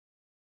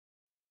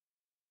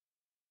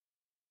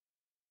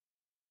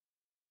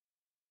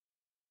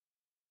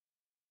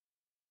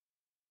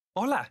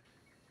Hola.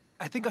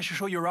 I think I should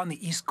show you around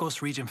the East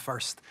Coast region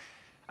first.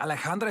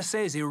 Alejandra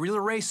says a real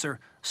racer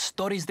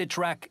studies the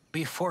track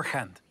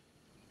beforehand.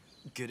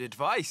 Good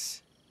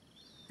advice.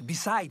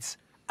 Besides,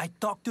 I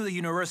talked to the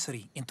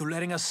university into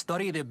letting us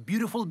study the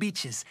beautiful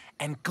beaches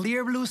and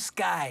clear blue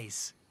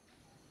skies.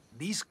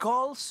 This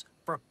calls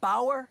for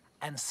power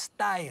and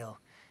style.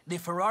 The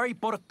Ferrari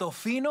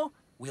Portofino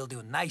will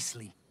do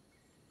nicely.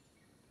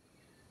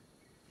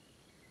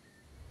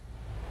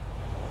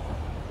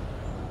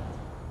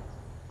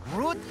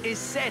 Route is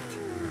set,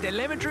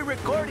 telemetry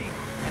recording,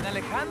 and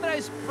Alejandra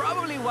is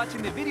probably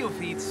watching the video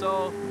feed,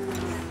 so...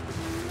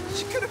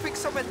 She could have picked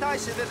somewhere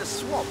nicer than a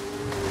swamp.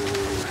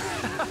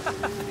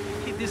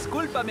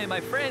 Discúlpame, my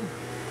friend.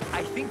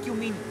 I think you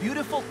mean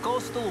beautiful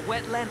coastal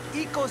wetland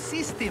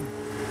ecosystem.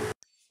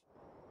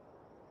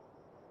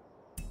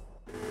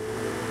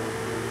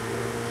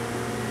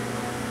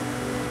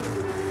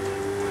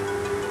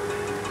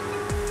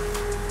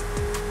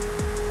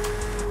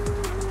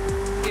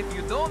 If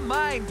you don't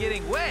mind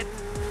getting wet,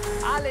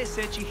 Ale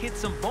said she hit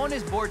some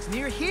bonus boards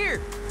near here.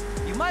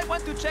 You might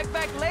want to check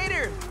back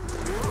later.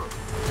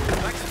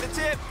 Thanks for the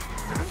tip.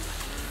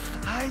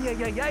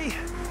 Ay.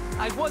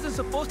 I wasn't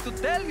supposed to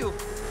tell you.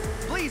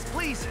 Please,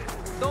 please,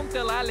 don't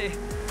tell Ale.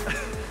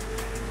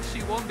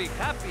 She won't be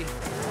happy.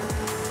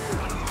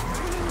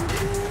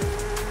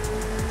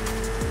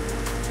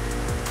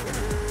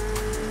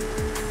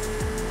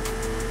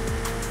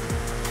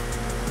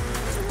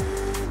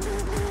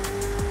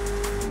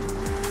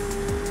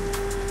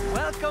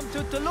 Welcome to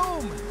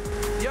Tulum.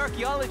 The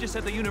archaeologists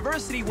at the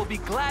university will be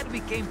glad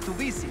we came to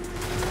visit.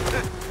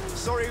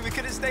 Sorry we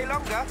couldn't stay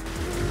longer.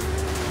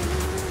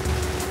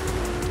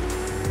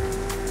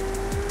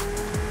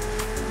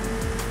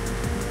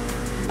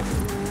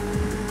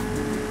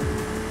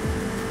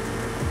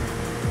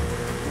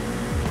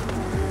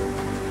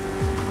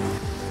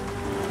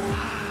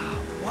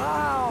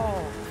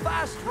 Wow!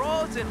 Fast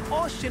roads and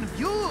ocean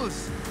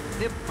views!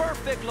 The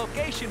perfect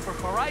location for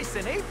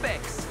Horizon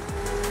Apex!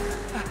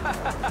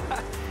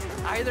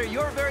 Either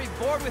you're very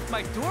bored with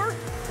my tour,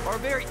 or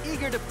very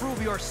eager to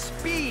prove your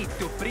speed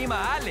to Prima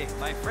Ale,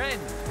 my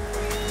friend.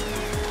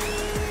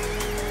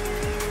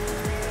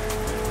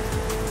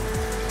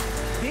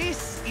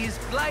 This is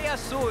Playa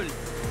Azul.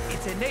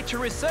 It's a nature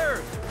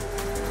reserve.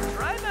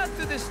 Try not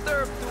to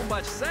disturb too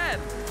much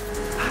sand.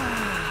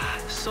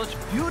 Such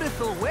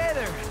beautiful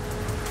weather.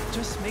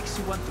 Just makes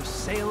you want to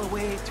sail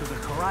away to the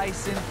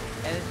horizon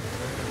and...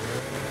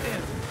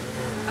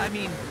 I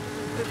mean,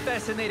 the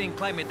fascinating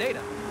climate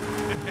data.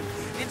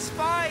 It's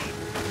fine.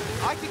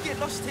 I could get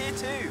lost here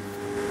too.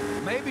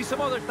 Maybe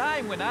some other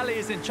time when Ale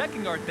isn't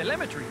checking our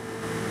telemetry.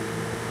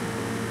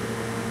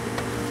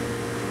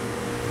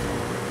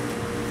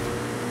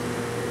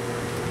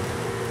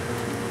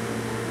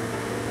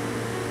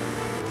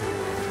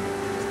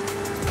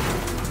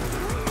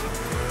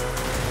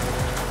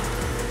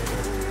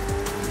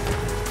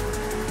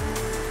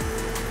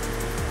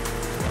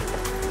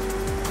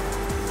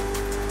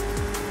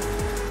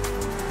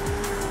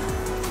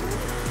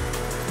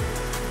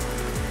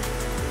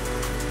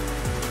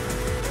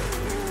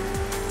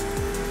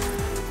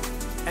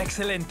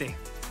 Excelente.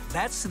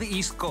 That's the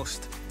East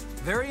Coast.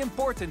 Very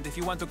important if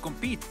you want to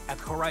compete at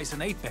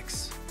Horizon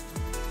Apex.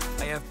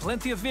 I have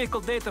plenty of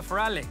vehicle data for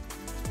Ale,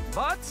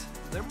 but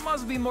there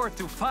must be more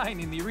to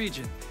find in the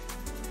region.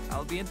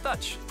 I'll be in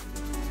touch.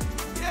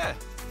 Yeah,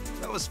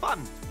 that was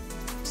fun.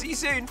 See you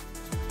soon.